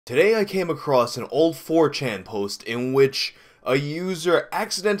Today I came across an old 4chan post in which a user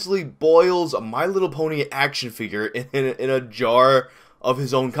accidentally boils a My Little Pony action figure in a jar of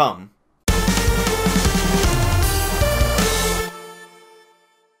his own cum.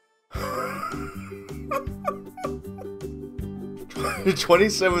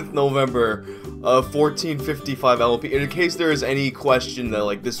 27th November, 1455 LP. In case there is any question that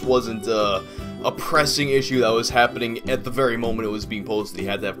like this wasn't a pressing issue that was happening at the very moment it was being posted, he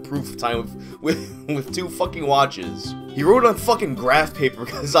had to have proof of time with 2 fucking watches. He wrote on fucking graph paper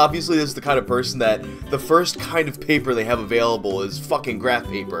because obviously this is the kind of person that the first kind of paper they have available is fucking graph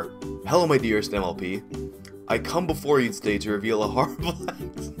paper. Hello, my dearest MLP. I come before you today to reveal a horrible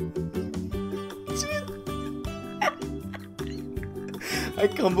act. I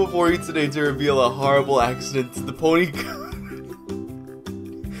come before you today to reveal a horrible accident to the pony.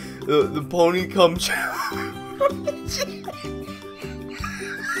 The pony cum jar.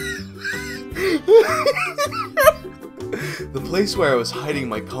 The place where I was hiding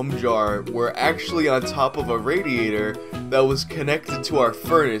my cum jar were actually on top of a radiator that was connected to our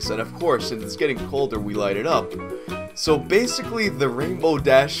furnace, and of course, since it's getting colder, we light it up. So basically, the Rainbow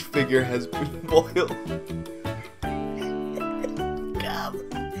Dash figure has been boiled.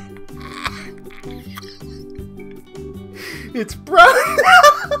 It's brown.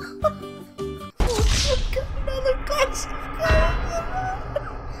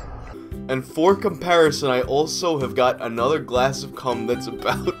 And for comparison, I also have got another glass of cum that's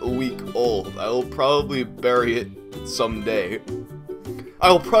about a week old. I will probably bury it someday. I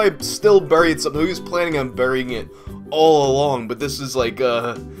will probably still bury it someday. He was planning on burying it all along, but this is like,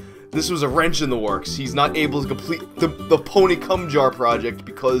 this was a wrench in the works. He's not able to complete the pony cum jar project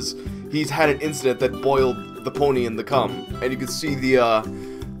because he's had an incident that boiled the pony in the cum. And you can see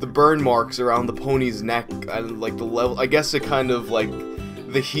the burn marks around the pony's neck and like the level. I guess it kind of like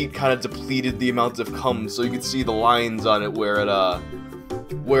the heat kind of depleted the amount of cum, so you can see the lines on it where the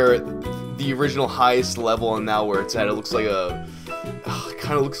original highest level and now where it's at. It looks like a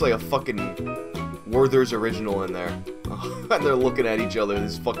kind of looks like a fucking Werther's original in there. And they're looking at each other,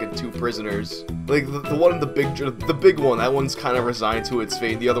 these fucking 2 prisoners. Like, the one in the big one, that one's kind of resigned to its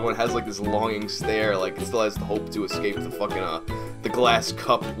fate. The other one has, like, this longing stare, like, it still has the hope to escape the fucking, the glass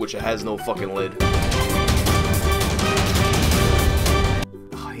cup, which has no fucking lid.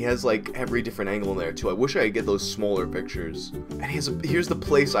 He has, like, every different angle in there, too. I wish I could get those smaller pictures. And here's the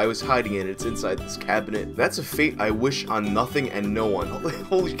place I was hiding in. It's inside this cabinet. That's a fate I wish on nothing and no one.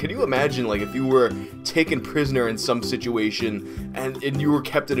 Holy, can you imagine, like, if you were taken prisoner in some situation, and you were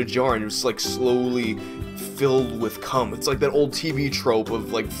kept in a jar, and it was, like, slowly filled with cum. It's like that old TV trope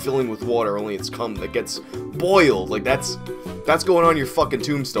of, like, filling with water, only it's cum that gets boiled. Like, that's going on your fucking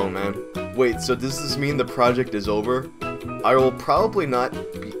tombstone, man. Wait, so does this mean the project is over? I will probably not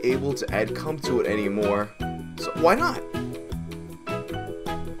be able to add cum to it anymore, so why not?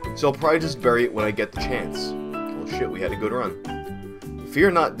 So I'll probably just bury it when I get the chance. Well shit, we had a good run.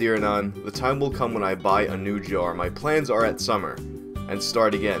 Fear not, dear Nun, the time will come when I buy a new jar. My plans are at summer, and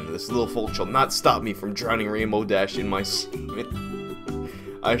start again. This little folk shall not stop me from drowning Rainbow Dash in my semen.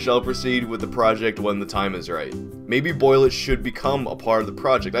 I shall proceed with the project when the time is right. Maybe boil it should become a part of the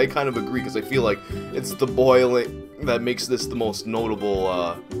project. I kind of agree, because I feel like it's the boiling that makes this the most notable,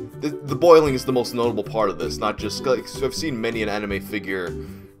 the boiling is the most notable part of this, not just, like, so I've seen many an anime figure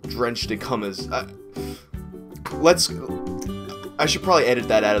drenched in cum as, I should probably edit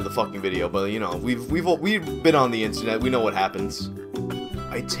that out of the fucking video, but, you know, we've been on the internet, we know what happens.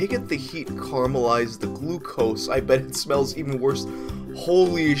 I take it the heat caramelized the glucose, I bet it smells even worse.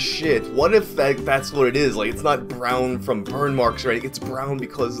 Holy shit, what if that's what it is? Like, it's not brown from burn marks, right? It's brown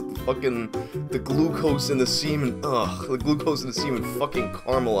because the glucose in the semen, the glucose in the semen fucking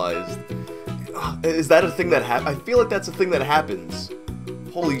caramelized. Is that a thing that I feel like that's a thing that happens.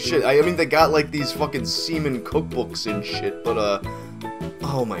 Holy shit, I mean, they got, like, these fucking semen cookbooks and shit, but,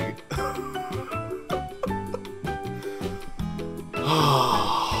 oh my...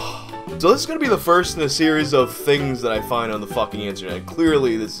 So this is gonna be the first in a series of things that I find on the fucking internet.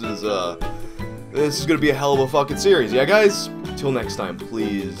 Clearly, this is gonna be a hell of a fucking series. Yeah, guys? Till next time,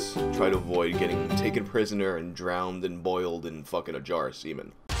 please try to avoid getting taken prisoner and drowned and boiled in fucking a jar of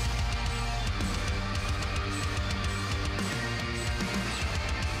semen.